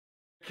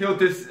Killed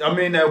this. I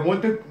mean, that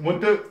went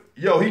the.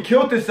 Yo, he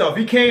killed himself.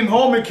 He came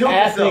home and killed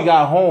himself. After he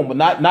got home, but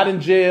not in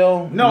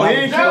jail. No, he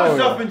didn't kill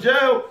himself in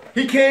jail.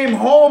 He came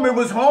home and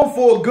was home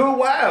for a good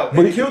while.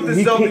 But he killed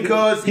himself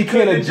because he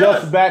can't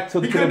adjust back to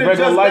the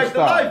regular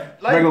lifestyle.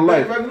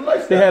 Regular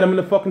life. They had him in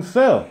the fucking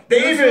cell.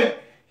 They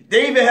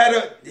even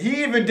had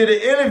he even did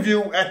an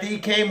interview after he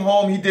came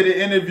home. He did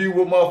an interview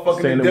with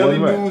motherfucking Daily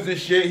News and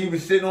shit. He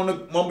was sitting on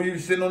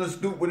the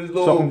stoop with his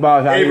little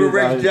Avery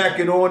Rex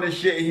jacket on and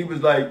shit. And he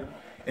was like,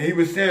 and he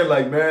was saying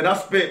like, man, I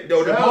spent the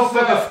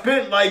motherfucker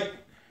spent like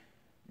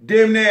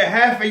damn near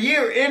half a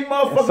year in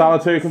motherfucking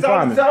solitary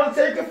confinement.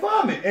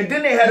 And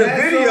then they had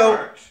a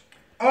video.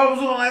 I was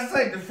on that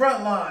side, the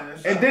front line.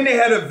 And then they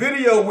had a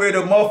video where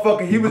the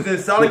motherfucker, he was in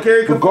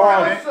solitary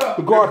confinement.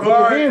 The guard put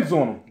their hands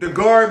on him. The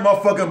guard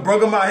motherfucking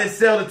broke him out his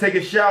cell to take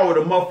a shower.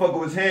 The motherfucker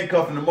was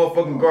handcuffed and the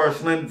motherfucking guard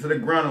slammed him to the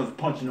ground and was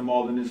punching him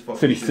all in his fucking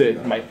shit. So he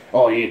said, like,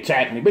 oh, he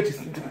attacked me. Bitch,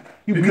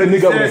 you beat a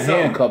nigga up with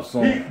handcuffs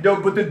on.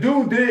 But the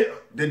dude did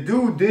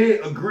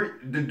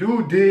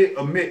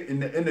admit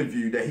in the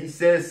interview that he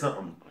said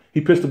something.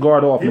 He pissed the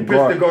guard off. He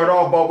pissed the guard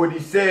off about what he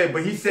said,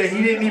 but he said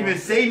he didn't even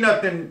say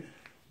nothing.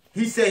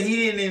 He said he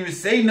didn't even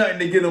say nothing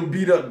to get him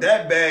beat up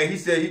that bad. He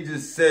said he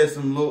just said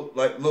some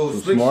little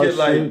slick shit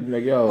like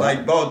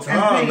about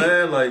time,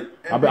 man. Like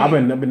I've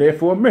been there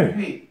for a minute.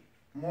 Pete,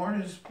 more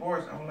than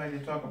sports, I would like to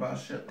talk about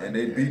shit like and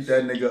they beat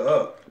that nigga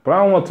up. But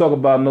I don't want to talk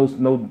about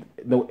no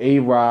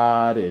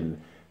A-Rod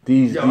and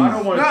these I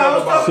don't want to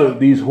talk about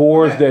these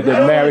whores that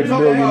married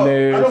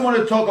millionaires. I don't want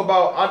to talk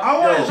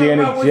about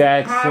Janet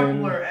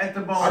Jackson,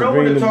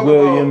 Serena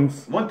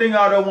Williams. One thing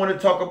I don't want to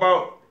talk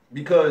about.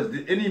 Because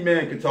any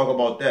man can talk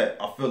about that.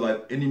 I feel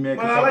like any man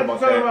can talk about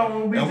that.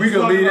 And we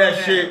can leave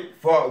that shit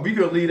for we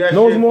can leave that shit.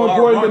 No, it's more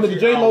important than the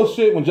J-Lo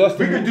shit when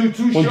Justin. We could do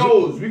two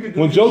shows.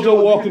 When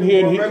JoJo walked in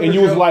here and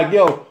you was like,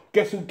 yo,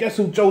 guess who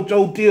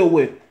JoJo deal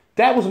with?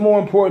 That was more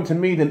important to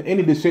me than any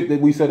of the shit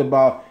that we said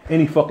about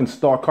any fucking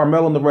star.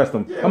 Carmelo and the rest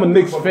of them. Yeah, I'm a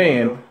Knicks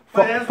fan.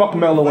 Fuck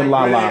Melo and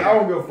Lala. I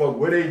don't give a fuck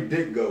where they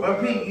dick go.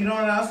 But Pete, you know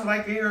what else I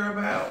like to hear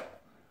about?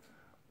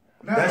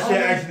 That shit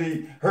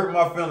actually hurt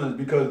my feelings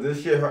because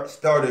this shit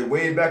started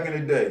way back in the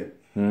day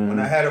when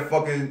I had a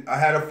fucking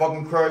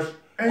crush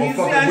on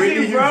fucking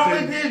Whitney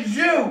Houston. Did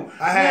you?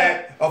 I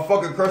had a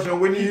fucking crush on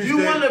Whitney Houston.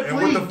 You want to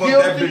plead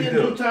guilty and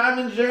do time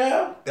in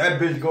jail? That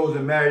bitch goes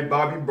and married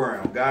Bobby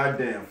Brown.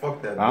 Goddamn,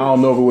 fuck that bitch. I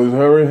don't know if it was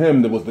her or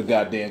him that was the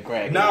goddamn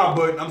crack. Nah,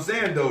 but I'm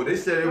saying though, they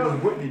said it was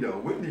Whitney though.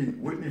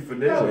 Whitney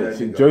finessed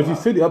that. Jersey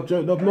City, up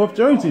North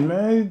Jersey,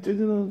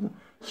 man.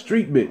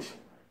 Street bitch.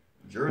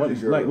 Jersey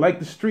girl. Like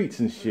the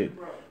streets and shit.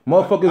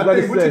 Motherfuckers like I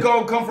think Whitney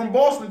come from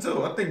Boston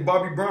too. I think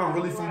Bobby Brown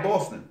really from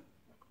Boston.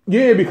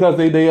 Yeah, because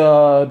they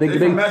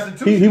from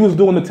Massachusetts. He was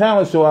doing the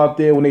talent show out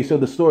there when they showed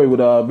the story with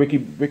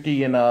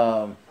Ricky and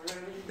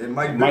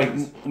Mike and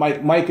Ralph.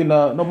 Mike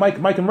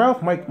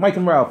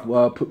and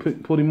Ralph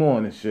put him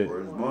on and shit.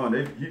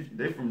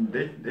 They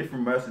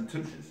from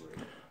Massachusetts.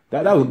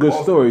 That was a good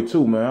story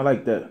too, man. I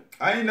like that.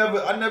 I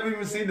never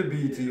even seen the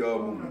BET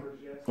movie.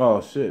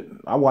 Oh shit!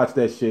 I watched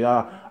that shit.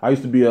 I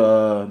used to be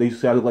they used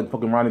to say I look like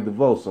fucking Ronnie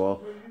DeVoe,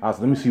 so I was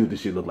let me see what this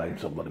shit look like.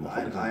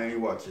 I ain't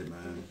watch it,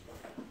 man.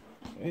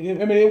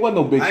 I mean, it wasn't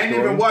no big story. I ain't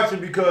even watch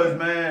it because,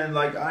 man,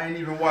 like I ain't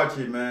even watch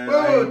it, man.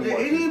 Bro, did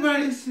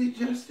anybody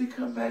suggest to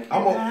come back? You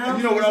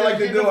know what I like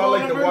to do? I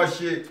like to watch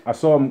shit. I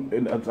saw him.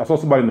 I saw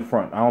somebody in the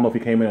front. I don't know if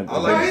he came in. I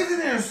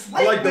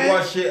like to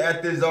watch shit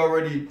after it's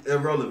already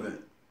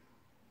irrelevant.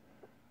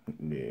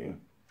 Yeah.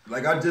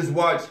 Like I just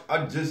now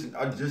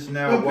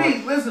but watched.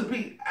 Pete, listen,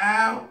 Pete,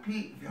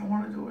 if y'all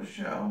want to do a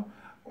show,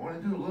 I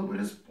want to do a little bit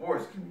of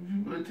sports, give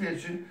people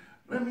attention.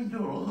 Let me do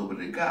a little bit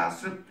of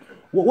gossip.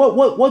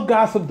 What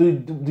gossip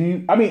do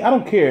you? I mean, I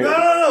don't care.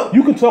 No.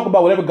 You can talk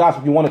about whatever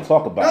gossip you want to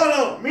talk about.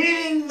 No.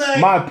 Meaning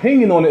like my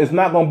opinion on it is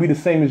not going to be the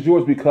same as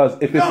yours because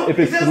if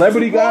it's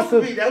celebrity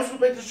gossip, that's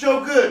what makes the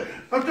show good.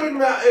 I'm talking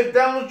about if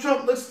Donald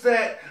Trump looks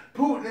at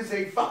Putin and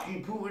say,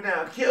 "Fucking Putin,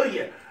 I'll kill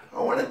you."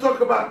 I want to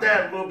talk about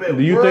that a little bit.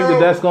 Do you think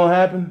that's going to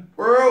happen?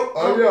 I'm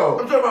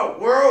talking about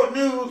world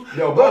news.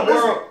 Yo, but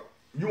world,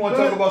 you want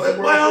to talk about some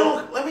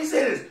world news? Let me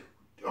say this.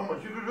 I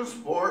want you to do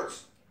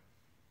sports.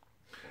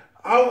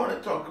 I want to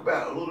talk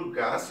about a little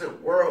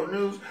gossip, world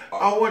news.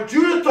 I want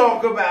you to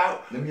talk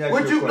about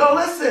what you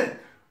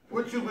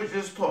were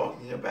just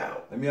talking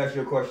about. Let me ask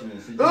you a question.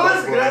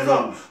 That's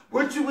all.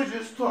 What you were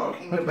just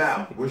talking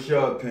about. What's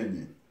your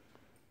opinion?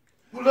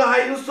 Well, how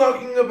you was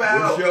talking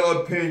about? What's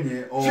your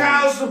opinion on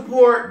child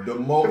support? If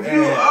you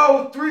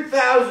owe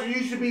 $3,000,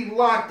 you should be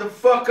locked the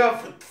fuck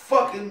up for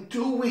fucking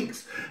 2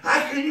 weeks.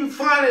 How can you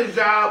find a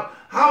job?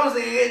 How is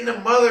it getting the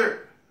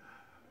mother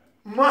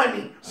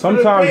money?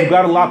 Sometimes you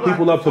gotta lock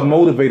people up to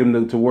motivate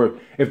them to work.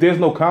 If there's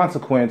no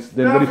consequence,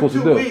 then what are you supposed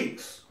to do? 2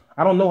 weeks.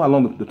 I don't know how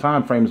long the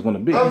time frame is going to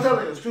be. I'm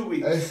telling you, it's 2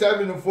 weeks. It's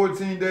 7 to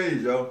 14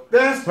 days, yo.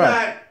 That's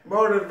not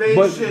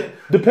motivation.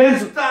 But depends.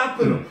 That's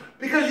stopping them.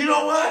 Because you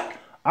know what?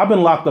 I've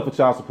been locked up for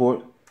child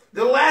support.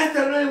 The last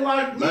time they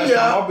locked me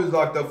up, I've been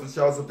locked up for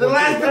child support. The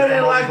last time they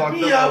locked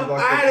me up,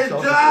 I had a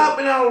job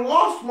and I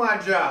lost my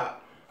job.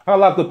 I got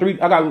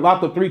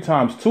locked up 3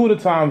 times. 2 of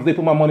the times they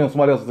put my money on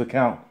somebody else's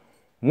account.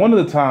 One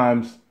of the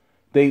times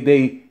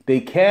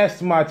they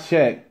cashed my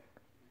check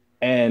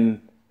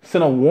and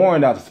sent a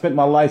warrant out to suspend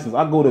my license.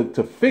 I go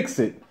to fix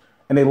it,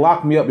 and they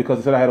locked me up because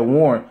they said I had a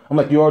warrant. I'm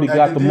like, you already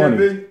got the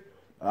money.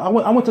 I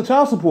went to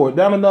child support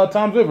down in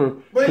Toms River,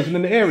 because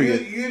in the area.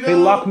 They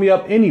locked me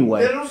up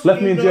anyway.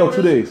 Left me in jail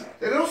 2 days.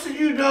 They don't see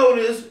you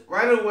notice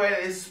right away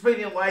they suspend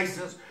your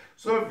license.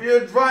 So if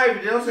you're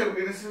driving, they don't say we're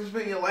going to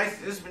suspend your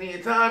license this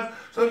many times.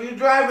 So if you're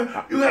driving,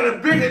 you got a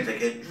bigger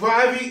ticket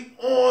driving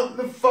on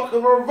the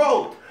fucking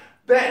revoked.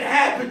 That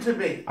happened to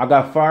me. I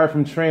got fired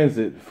from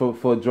transit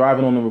for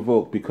driving on the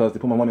revoked because they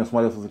put my money on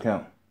somebody else's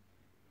account.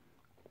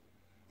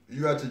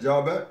 You got your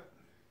job back?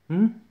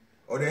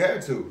 Or they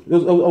had to?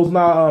 It was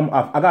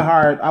not. I got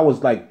hired. I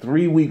was like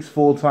 3 weeks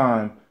full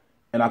time,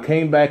 and I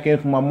came back in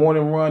for my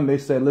morning run. They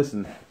said,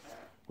 "Listen,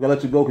 we gotta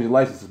let you go because your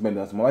license is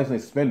suspended." I said, "My license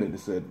ain't suspended." They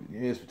said,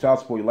 "Yeah, it's for child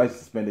support. Your license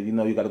is suspended. You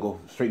know, you got to go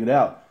straighten it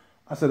out."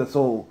 I said,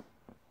 "So,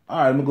 all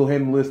right, I'm gonna go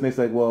ahead and listen." They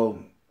said, "Well,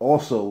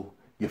 also,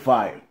 you're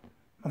fired."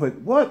 I was like,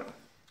 "What?"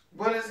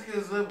 What is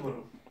kids live with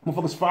them?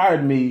 Motherfuckers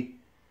fired me,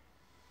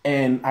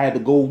 and I had to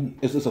go.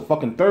 It's a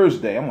fucking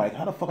Thursday. I'm like,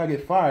 how the fuck I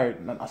get fired?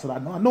 And I said,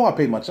 I know I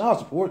paid my child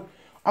support.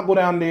 I go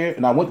down there,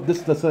 and I went.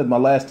 This I said my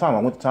last time. I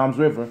went to Toms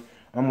River.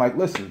 I'm like,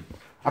 listen,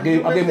 I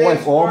gave my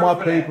wife all my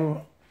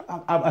paper.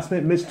 I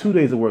missed 2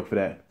 days of work for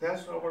that.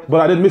 But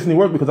I didn't miss any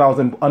work because I was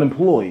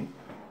unemployed.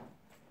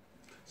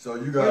 So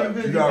you got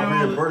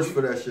reimbursed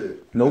for that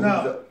shit?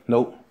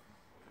 Nope.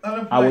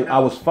 I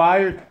was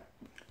fired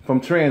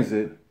from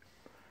transit,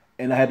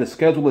 and I had to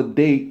schedule a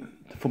date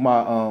for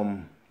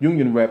my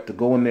union rep to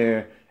go in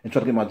there and try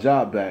to get my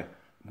job back.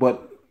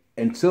 But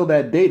until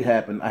that date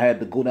happened, I had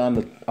to go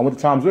down I went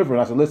to Toms River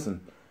and I said,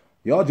 listen,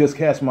 y'all just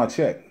cashed my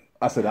check.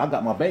 I said, I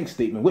got my bank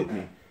statement with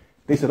me.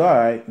 They said, all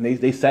right. And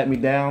they sat me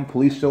down.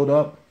 Police showed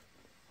up,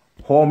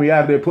 hauled me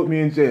out of there, put me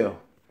in jail.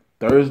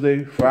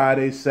 Thursday,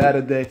 Friday,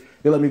 Saturday.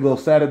 They let me go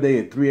Saturday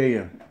at 3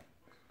 a.m.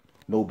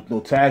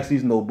 No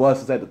taxis, no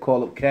buses. I had to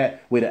call up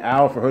Kat, wait an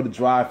hour for her to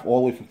drive all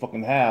the way from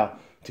fucking Howell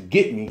to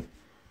get me,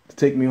 to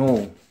take me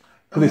home.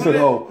 Because they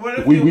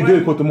said, we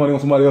did put the money on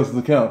somebody else's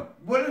account.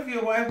 What if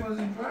your wife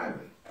wasn't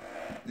driving?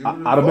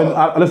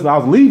 Listen, I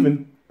was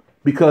leaving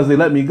because they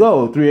let me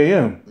go at 3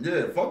 a.m.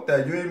 Yeah, fuck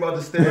that. You ain't about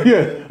to stay.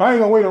 Yeah, I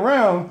ain't gonna wait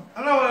around.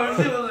 I know, if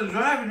she wasn't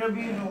driving, it'd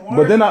be even worse.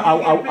 But then I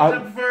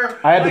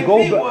had to go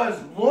back. He was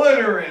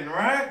loitering,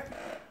 right?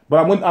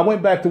 But I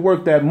went back to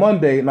work that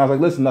Monday, and I was like,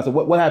 listen, I said,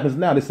 what happens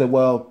now? They said,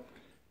 well,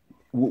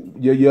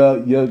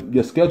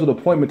 your scheduled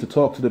appointment to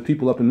talk to the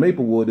people up in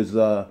Maplewood is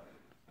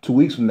 2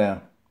 weeks from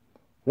now.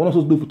 What am I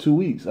supposed to do for 2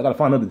 weeks? I got to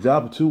find another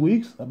job for 2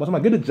 weeks? By the time I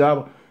get a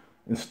job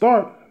and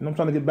start, and I'm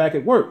trying to get back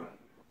at work.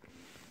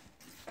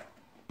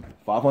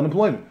 5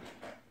 unemployment.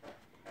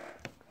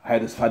 I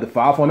had to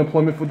file for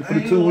unemployment for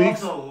the 2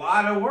 weeks. That's a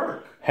lot of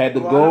work. Had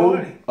to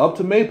go up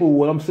to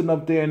Maplewood. I'm sitting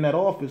up there in that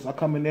office. I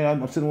come in there.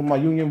 I'm sitting with my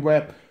union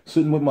rep,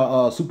 sitting with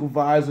my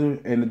supervisor,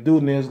 and the dude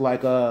in there's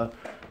like, the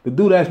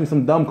dude asked me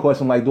some dumb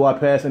question like, do I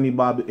pass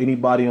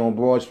anybody on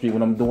Broad Street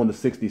when I'm doing the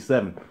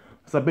 67?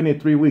 So I've been here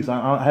 3 weeks.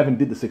 I haven't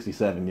did the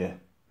 67 yet.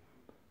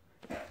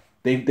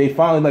 They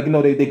finally, like, you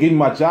know, they gave me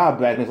my job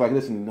back, and it's like,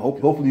 listen,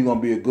 hopefully you're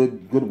gonna be a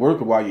good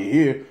worker while you're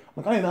here.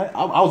 Like,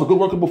 I was a good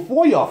worker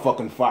before y'all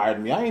fucking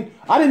fired me. I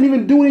didn't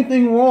even do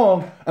anything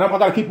wrong, and I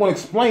gotta keep on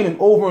explaining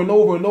over and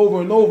over and over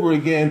and over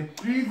again.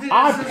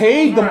 I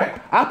paid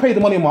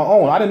the money on my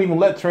own. I didn't even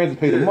let transit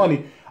pay the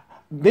money.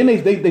 Then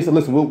they said,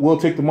 listen, we'll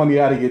take the money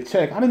out of your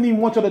check. I didn't even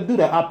want y'all to do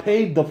that. I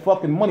paid the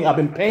fucking money. I've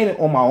been paying it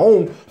on my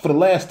own for the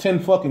last 10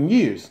 fucking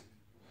years.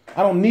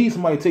 I don't need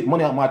somebody to take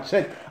money out of my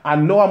check. I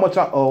know how much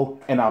I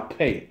owe, and I'll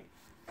pay it.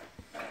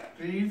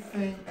 Do you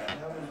think that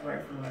was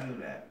right for them to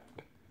do that?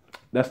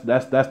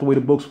 That's the way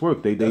the books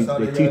work. They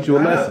teach you a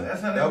lesson.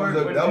 That's how they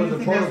work. That was the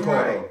protocol.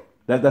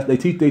 Right?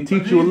 They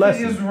teach you a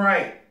lesson. Is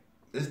right.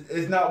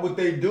 It's not what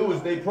they do.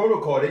 It's their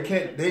protocol. They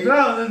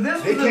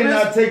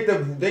cannot take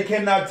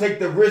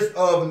the risk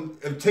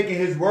of taking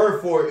his word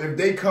for it. If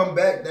they come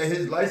back that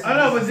his license. I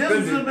know, but this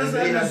was a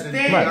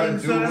misunderstanding.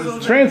 So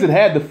transit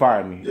had to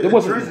fire me. Yeah, it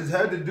wasn't. Transit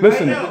had to do.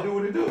 Listen,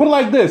 what it do. Put it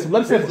like this.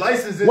 Let's say,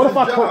 what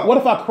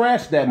if I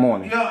crashed that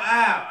morning? Yo, Al,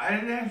 I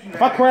didn't ask you that.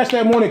 If I crashed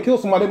that morning and killed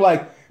somebody, they'd be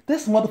like,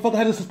 this motherfucker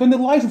had a suspended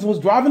license and was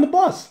driving the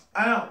bus.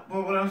 I know,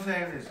 but what I'm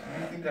saying is, do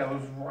you think that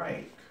was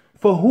right?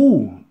 For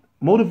who?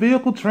 Motor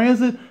vehicle,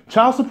 transit,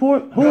 child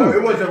support? Who? No,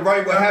 it wasn't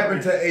right what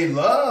happened to A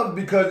Love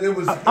because it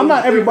was. I'm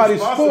not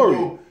everybody's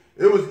story.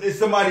 It's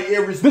somebody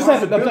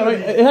irresponsible.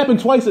 It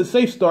happened twice at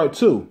Safe Start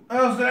too.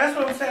 Oh, so that's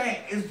what I'm saying.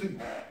 Is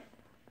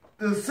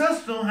the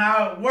system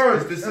how it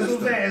works? That's what I'm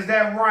saying. Is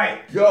that right?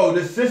 Yo,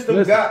 the system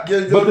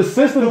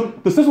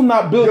the system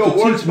not built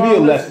to teach me a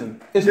lesson.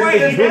 It's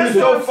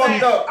so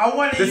fucked up.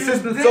 The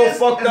system's so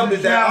fucked up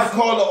is that I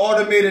call the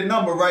automated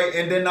number, right?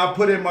 And then I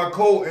put in my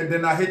code and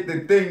then I hit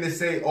the thing to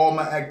say all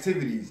my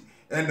activities.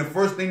 And the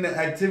first thing the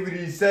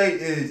activities say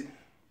is,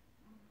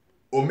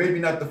 or maybe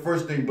not the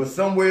first thing, but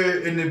somewhere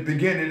in the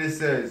beginning it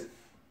says,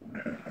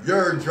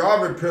 your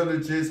driver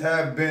privileges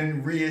have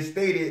been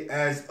reinstated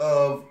as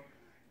of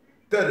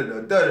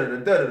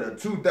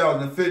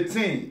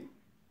 2015.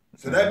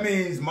 So that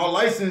means my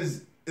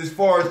license, as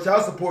far as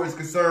child support is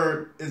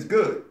concerned, is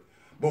good.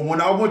 But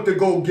when I went to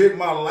go get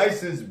my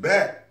license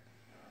back,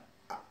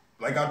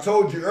 like I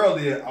told you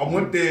earlier, I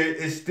went there,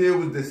 it still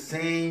was the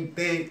same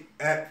thing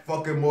at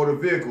fucking motor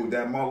vehicle,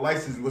 that my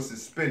license was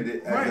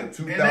suspended as of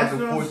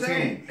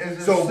 2014.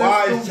 So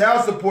why is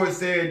child support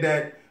saying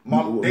that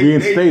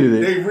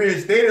they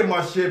reinstated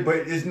my shit, but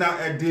it's not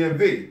at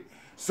DMV?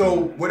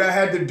 So what I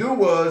had to do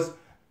was,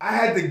 I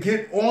had to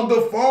get on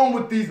the phone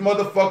with these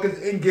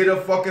motherfuckers and get a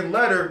fucking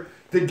letter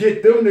to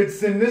get them to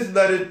send this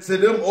letter to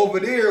them over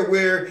there,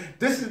 where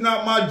this is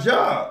not my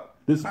job.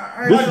 My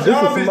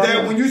job is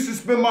that when you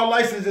suspend my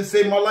license and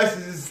say my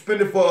license is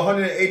suspended for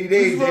 180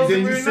 days, and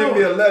then you send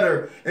me a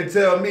letter and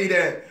tell me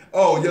that,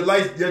 oh, your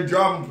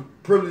driving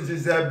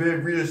privileges have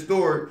been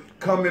restored,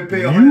 come and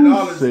pay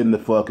 $100. You send the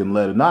fucking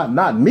letter,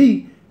 not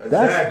me. Exactly.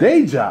 That's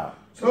their job.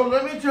 So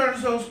let me turn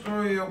this whole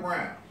story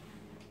around.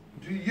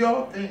 Do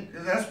y'all think,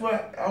 because that's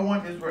what I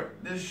want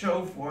this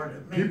show for, to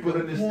make people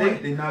in the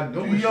state, they're not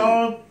doing shit. Do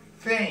y'all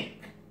think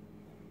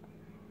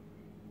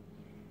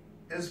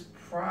it's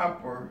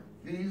proper,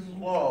 these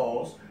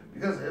laws,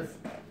 because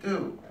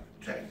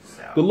check this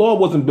out. The law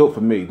wasn't built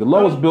for me. The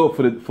law was built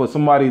for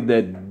somebody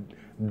that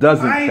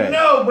doesn't pay. I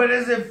know, but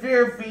is it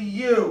fair for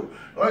you?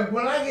 Like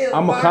when I get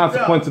I'm a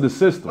consequence of the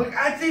system. Like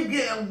I keep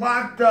getting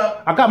locked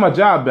up. I got my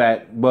job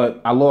back,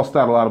 but I lost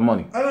out a lot of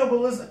money. I know,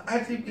 but listen, I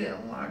keep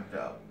getting locked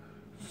up.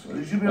 So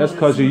you should be That's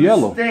because you're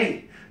yellow.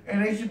 State,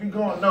 and they should be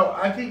going, no,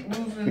 I keep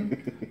losing,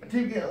 I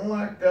keep getting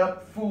locked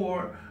up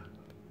for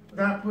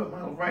not putting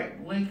my right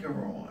blinker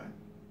on.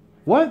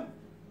 What?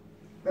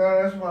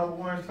 No, that's what I'm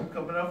warrants are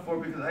coming up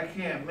for, because I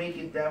can't make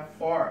it that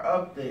far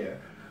up there.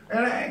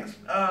 And I asked,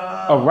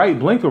 a right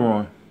blinker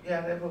on?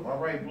 Yeah, they put my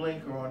right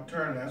blinker on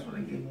turn. That's what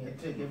they gave me a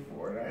ticket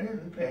for it. I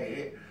didn't pay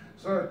it.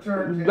 So it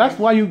turned. That's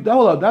why you,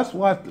 hold up, that's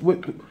why,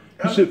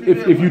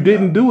 if you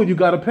didn't do it, you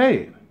got to pay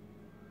it.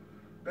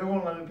 They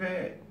won't let me pay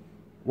it.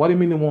 Why do you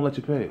mean they won't let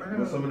you pay it? I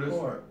gotta go to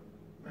court.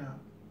 No.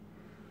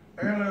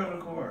 I gotta go to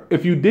court.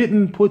 If you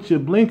didn't put your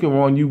blinker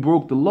on, you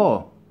broke the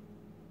law.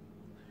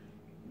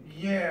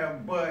 Yeah,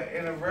 but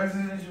in a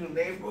residential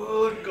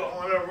neighborhood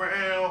going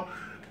around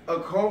a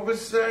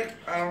cul-de-sac,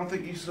 I don't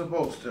think you're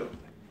supposed to.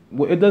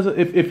 Well, it doesn't.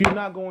 If you're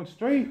not going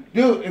straight,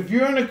 dude. If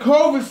you're in a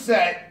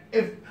cul-de-sac,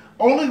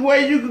 only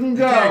way you can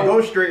go. You can't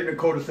go straight in the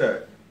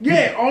cul-de-sac.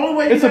 Yeah, only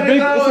way you can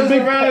go is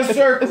around a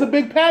circle. It's a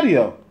big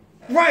patio.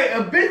 Right,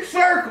 a big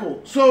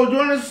circle. So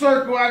during the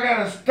circle, I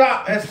gotta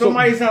stop at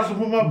somebody's house and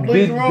put my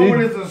blinker on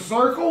when it's a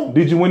circle.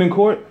 Did you win in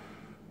court?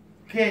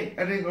 I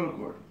didn't go to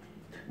court.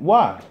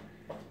 Why?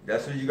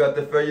 That's when you got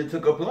the failure to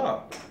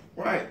comply.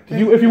 Right.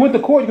 If you went to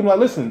court, you can be like,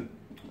 listen.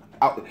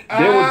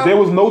 There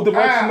was no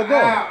direction to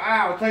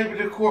go. Take me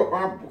to court.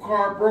 My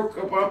car broke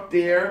up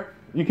there.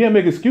 You can't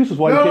make excuses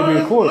why you can't be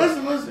in court.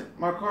 Listen.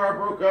 My car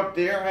broke up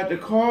there. I had to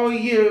call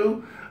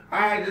you.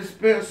 I had to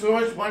spend so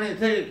much money to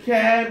take a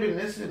cab and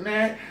this and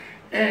that,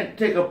 and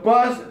take a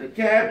bus and a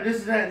cab and this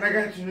and that, and I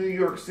got to New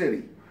York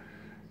City.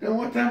 Then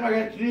one time I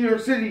got to New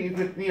York City, you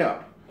picked me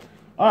up.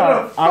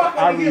 I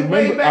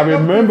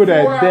remember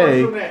that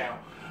day.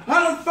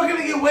 How the fuck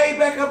did I get way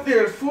back up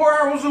there? It's 4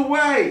 hours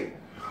away.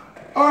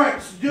 All right,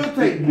 still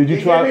take. Did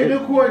you try? Give me a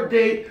new court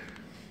date.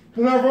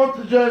 Because I wrote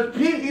to the judge.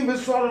 Pete even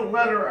saw the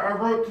letter I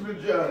wrote to the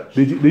judge.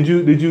 Did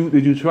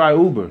you try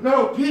Uber?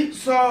 No, Pete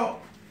saw.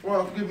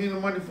 Well, give me the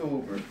money for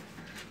Uber.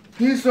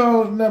 He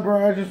saw the number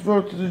I just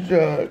wrote to the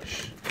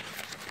judge.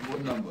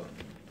 What number?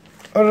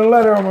 Oh, the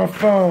letter on my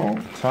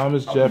phone.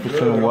 Thomas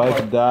Jefferson's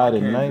wife died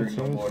in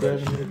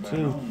 1972.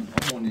 I'm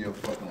on your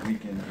fucking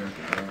weekend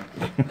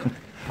drinking, man.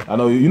 I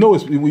know. You know,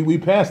 we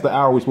passed the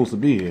hour we're supposed to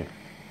be here.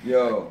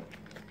 Yo.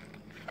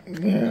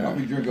 Yeah. I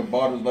be drinking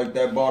bottles like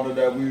that bottle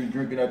that we was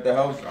drinking at the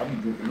house. I be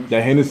drinking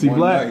that Hennessy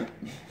Black.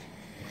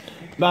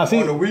 Nah,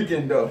 see, on the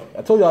weekend though.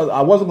 I told you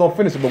I wasn't gonna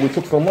finish it, but we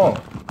took so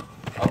long.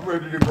 I'm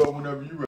ready to go whenever you ready.